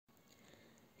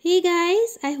Hey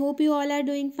guys, I hope you all are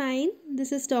doing fine.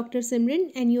 This is Dr.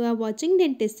 Simran and you are watching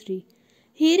Dentistry.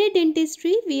 Here at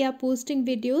Dentistry, we are posting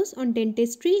videos on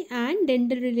dentistry and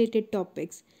dental related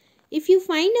topics. If you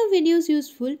find our videos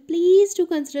useful, please do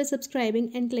consider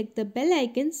subscribing and click the bell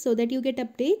icon so that you get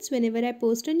updates whenever I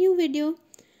post a new video.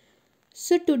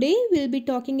 So today we'll be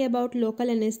talking about local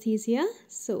anesthesia.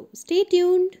 So stay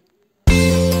tuned.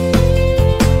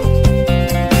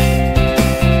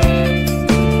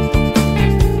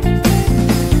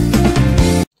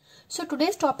 So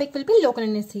today's topic will be local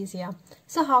anesthesia.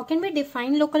 So how can we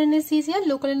define local anesthesia?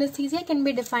 Local anesthesia can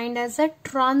be defined as a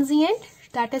transient,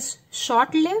 that is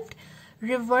short-lived,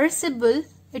 reversible,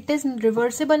 it is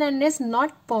reversible and is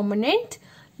not permanent,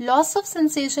 loss of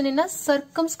sensation in a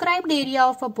circumscribed area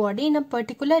of a body, in a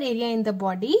particular area in the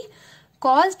body,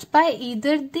 caused by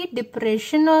either the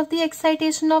depression of the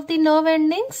excitation of the nerve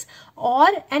endings or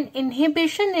an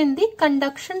inhibition in the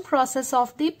conduction process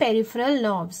of the peripheral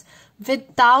nerves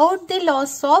without the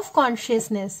loss of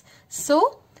consciousness.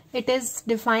 So, it is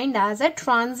defined as a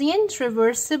transient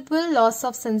reversible loss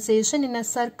of sensation in a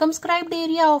circumscribed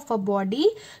area of a body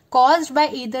caused by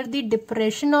either the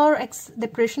depression of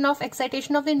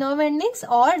excitation of the nerve endings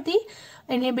or the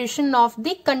inhibition of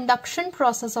the conduction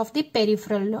process of the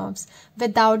peripheral nerves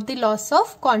without the loss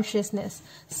of consciousness.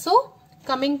 So,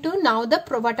 coming to now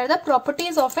what are the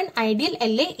properties of an ideal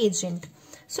LA agent?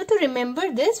 So to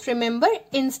remember this, remember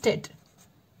instead.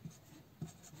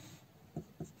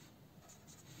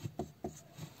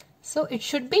 So it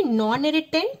should be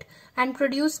non-irritant and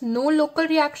produce no local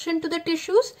reaction to the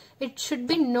tissues. There should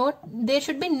be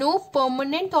no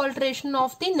permanent alteration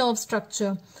of the nerve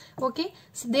structure. Okay,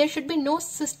 so there should be no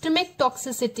systemic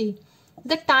toxicity.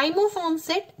 The time of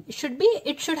onset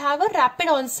it should have a rapid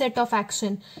onset of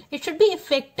action. It should be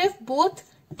effective both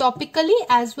topically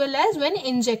as well as when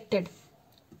injected.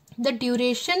 The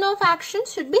duration of action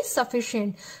should be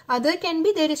sufficient.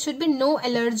 There should be no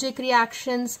allergic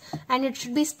reactions and it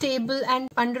should be stable and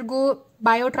undergo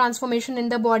biotransformation in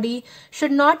the body,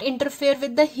 should not interfere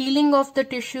with the healing of the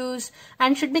tissues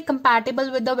and should be compatible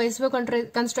with the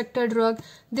vasoconstrictor drug.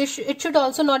 It should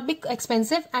also not be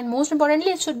expensive and most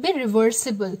importantly it should be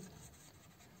reversible.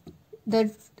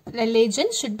 The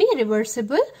agent should be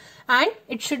reversible and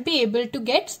it should be able to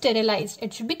get sterilized.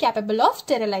 It should be capable of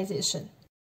sterilization.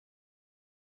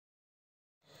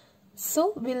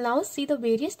 So, we'll now see the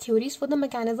various theories for the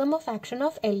mechanism of action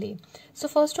of LA. So,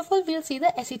 first of all, we'll see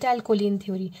the acetylcholine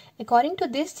theory. According to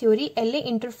this theory, LA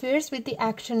interferes with the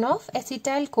action of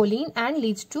acetylcholine and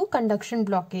leads to conduction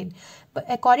blockade. But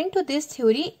according to this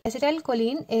theory,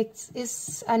 acetylcholine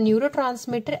is a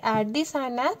neurotransmitter at the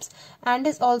synapse and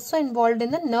is also involved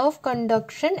in the nerve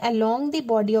conduction along the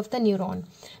body of the neuron.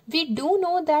 We do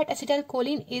know that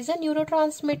acetylcholine is a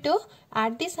neurotransmitter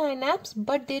at the synapse,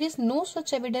 but there is no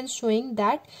such evidence showing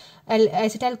that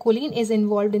acetylcholine is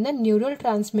involved in the neural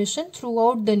transmission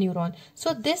throughout the neuron.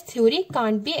 So this theory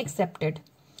can't be accepted.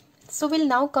 So we'll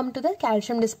now come to the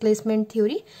calcium displacement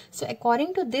theory. So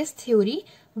according to this theory,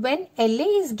 when LA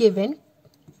is given,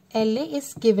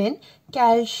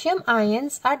 calcium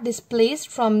ions are displaced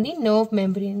from the nerve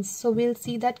membranes. So we'll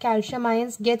see that calcium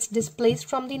ions gets displaced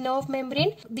from the nerve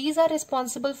membrane. These are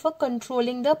responsible for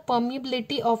controlling the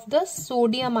permeability of the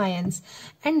sodium ions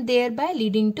and thereby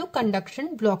leading to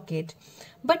conduction blockade.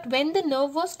 But when the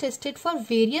nerve was tested for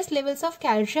various levels of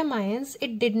calcium ions,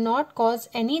 it did not cause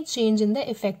any change in the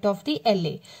effect of the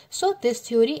LA. So this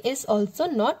theory is also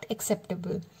not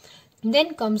acceptable.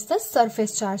 Then comes the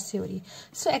surface charge theory.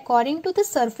 So according to the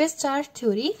surface charge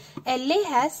theory, LA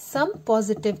has some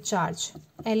positive charge.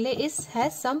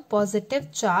 Has some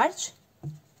positive charge.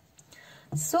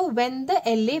 So when the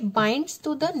LA binds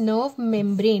to the nerve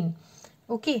membrane,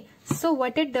 okay, so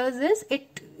what it does is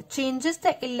it changes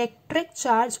the electric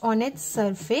charge on its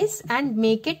surface and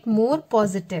make it more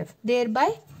positive,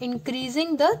 thereby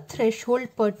increasing the threshold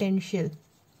potential.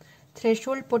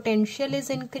 Threshold potential is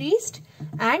increased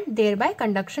and thereby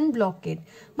conduction blockade.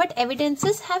 But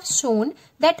evidences have shown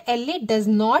that LA does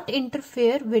not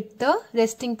interfere with the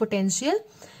resting potential.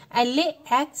 LA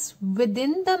acts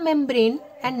within the membrane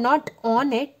and not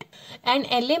on it, and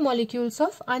LA molecules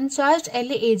of uncharged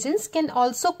LA agents can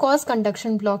also cause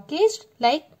conduction blockage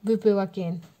like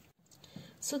bupivacaine.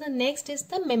 So the next is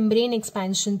the membrane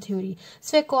expansion theory.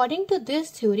 So according to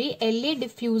this theory, LA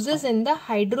diffuses in the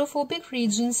hydrophobic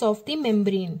regions of the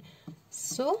membrane.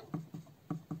 So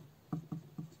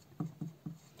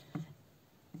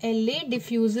LA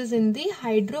diffuses in the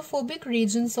hydrophobic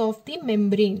regions of the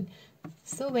membrane.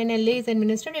 So when LA is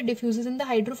administered, it diffuses in the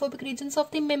hydrophobic regions of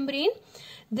the membrane.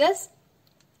 Thus,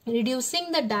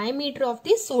 reducing the diameter of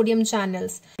the sodium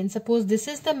channels. And suppose this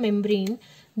is the membrane,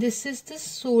 this is the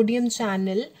sodium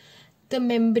channel. The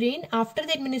membrane, after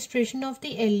the administration of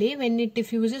the LA, when it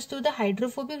diffuses to the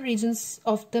hydrophobic regions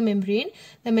of the membrane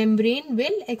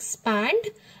will expand,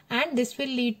 and this will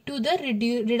lead to the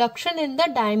reduction in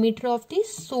the diameter of the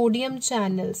sodium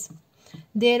channels,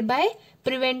 thereby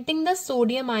preventing the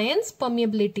sodium ions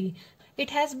permeability.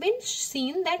 It has been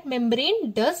seen that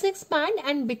membrane does expand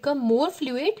and become more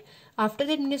fluid after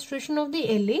the administration of the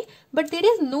LA, but there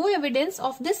is no evidence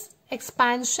of this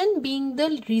expansion being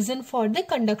the reason for the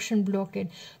conduction blockade.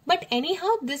 But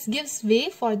anyhow, this gives way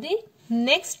for the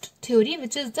next theory,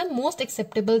 which is the most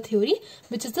acceptable theory,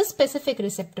 which is the specific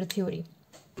receptor theory.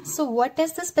 So what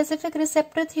is the specific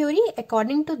receptor theory?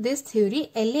 According to this theory,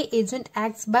 LA agent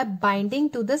acts by binding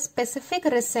to the specific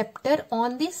receptor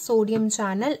on the sodium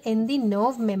channel in the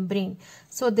nerve membrane.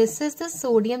 So this is the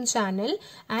sodium channel,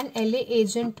 and LA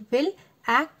agent will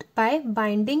act by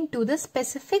binding to the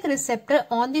specific receptor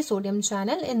on the sodium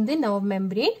channel in the nerve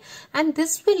membrane, and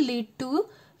this will lead to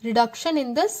reduction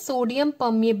in the sodium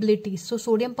permeability. So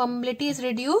sodium permeability is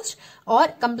reduced or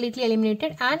completely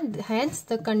eliminated, and hence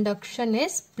the conduction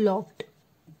is blocked.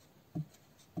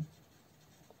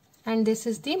 And this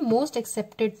is the most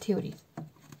accepted theory.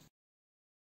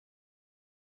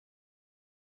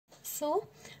 So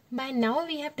by now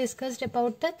we have discussed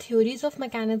about the theories of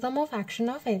mechanism of action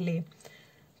of LA.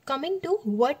 Coming to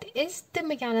what is the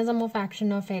mechanism of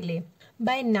action of LA?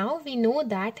 By now we know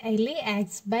that LA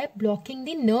acts by blocking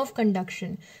the nerve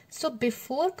conduction. So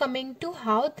before coming to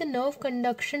how the nerve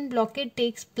conduction blockade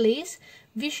takes place,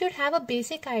 we should have a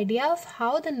basic idea of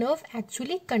how the nerve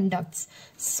actually conducts.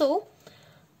 So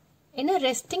in a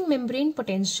resting membrane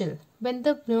potential, when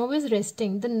the nerve is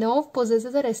resting, the nerve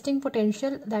possesses a resting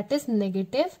potential that is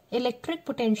negative electric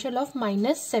potential of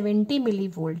 -70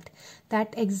 millivolt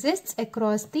that exists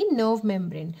across the nerve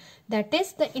membrane. That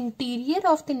is, the interior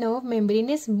of the nerve membrane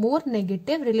is more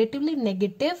negative, relatively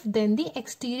negative than the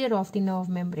exterior of the nerve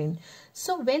membrane.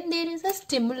 So when there is a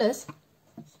stimulus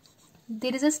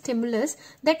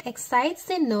that excites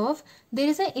the nerve, there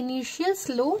is an initial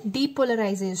slow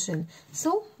depolarization.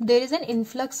 So there is an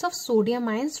influx of sodium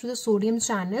ions through the sodium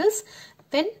channels,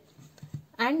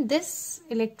 and this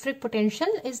electric potential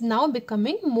is now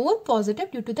becoming more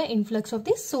positive due to the influx of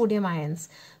the sodium ions.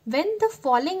 When the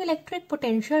falling electric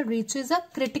potential reaches a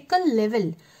critical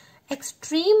level,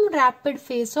 extreme rapid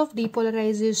phase of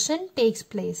depolarization takes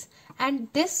place, and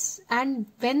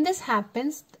when this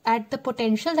happens, at the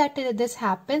potential that this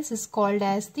happens is called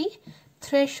as the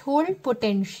threshold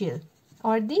potential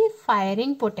or the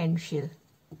firing potential.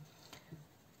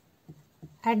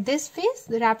 At this phase,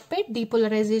 rapid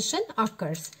depolarization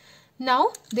occurs.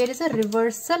 Now there is a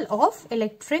reversal of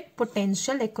electric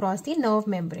potential across the nerve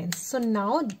membranes. So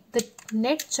now the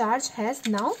net charge has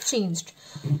now changed.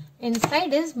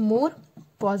 Inside is more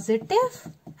positive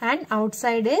and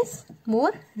outside is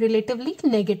more relatively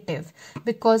negative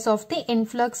because of the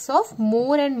influx of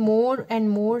more and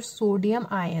more sodium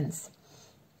ions.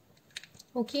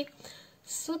 Okay,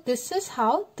 so this is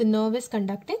how the nerve is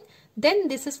conducting. Then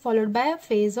this is followed by a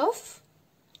phase of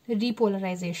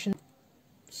repolarization.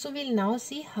 So we'll now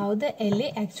see how the LA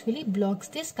actually blocks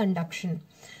this conduction.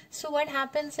 So what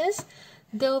happens is,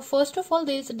 first of all,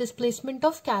 there is a displacement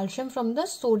of calcium from the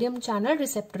sodium channel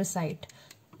receptor site.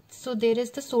 So there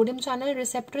is the sodium channel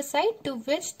receptor site to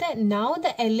which now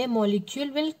the LA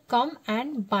molecule will come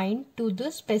and bind to the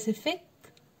specific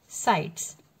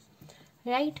sites.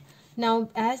 Right? Now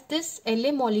as this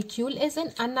LA molecule is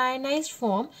in unionized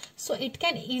form, so it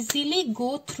can easily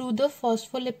go through the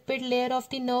phospholipid layer of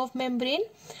the nerve membrane,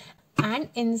 and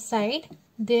inside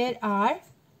there are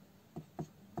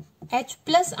H+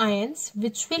 ions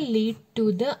which will lead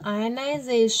to the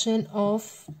ionization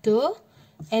of the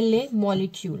LA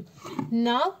molecule.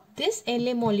 Now this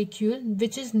LA molecule,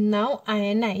 which is now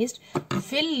ionized,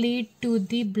 will lead to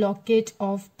the blockage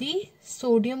of the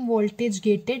sodium voltage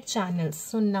gated channels.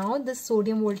 So now the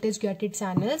sodium voltage gated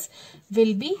channels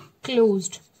will be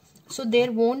closed. So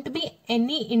there won't be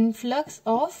any influx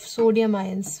of sodium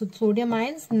ions. So sodium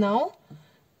ions now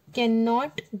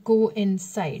cannot go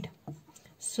inside.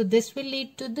 So this will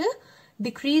lead to the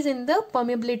decrease in the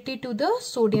permeability to the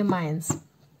sodium ions.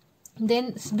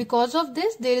 Then because of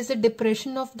this, there is a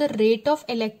depression of the rate of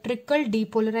electrical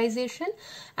depolarization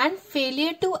and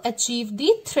failure to achieve the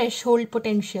threshold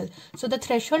potential. So the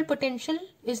threshold potential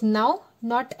is now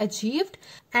not achieved,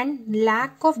 and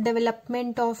lack of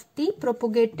development of the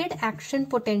propagated action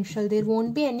potential. There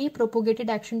won't be any propagated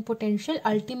action potential,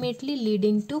 ultimately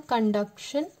leading to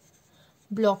conduction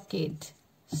blockade.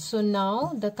 So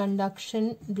now the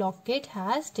conduction blockade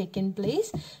has taken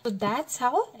place. So that's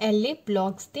how LA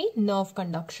blocks the nerve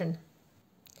conduction.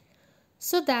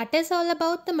 So that is all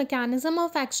about the mechanism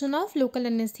of action of local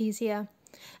anesthesia.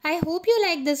 I hope you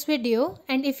like this video,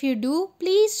 and if you do,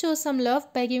 please show some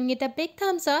love by giving it a big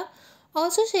thumbs up.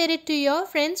 Also share it to your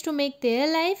friends to make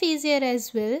their life easier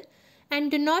as well. And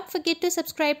do not forget to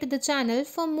subscribe to the channel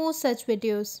for more such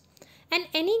videos. And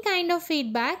any kind of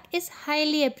feedback is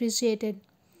highly appreciated.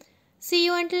 See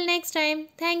you until next time.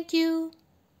 Thank you.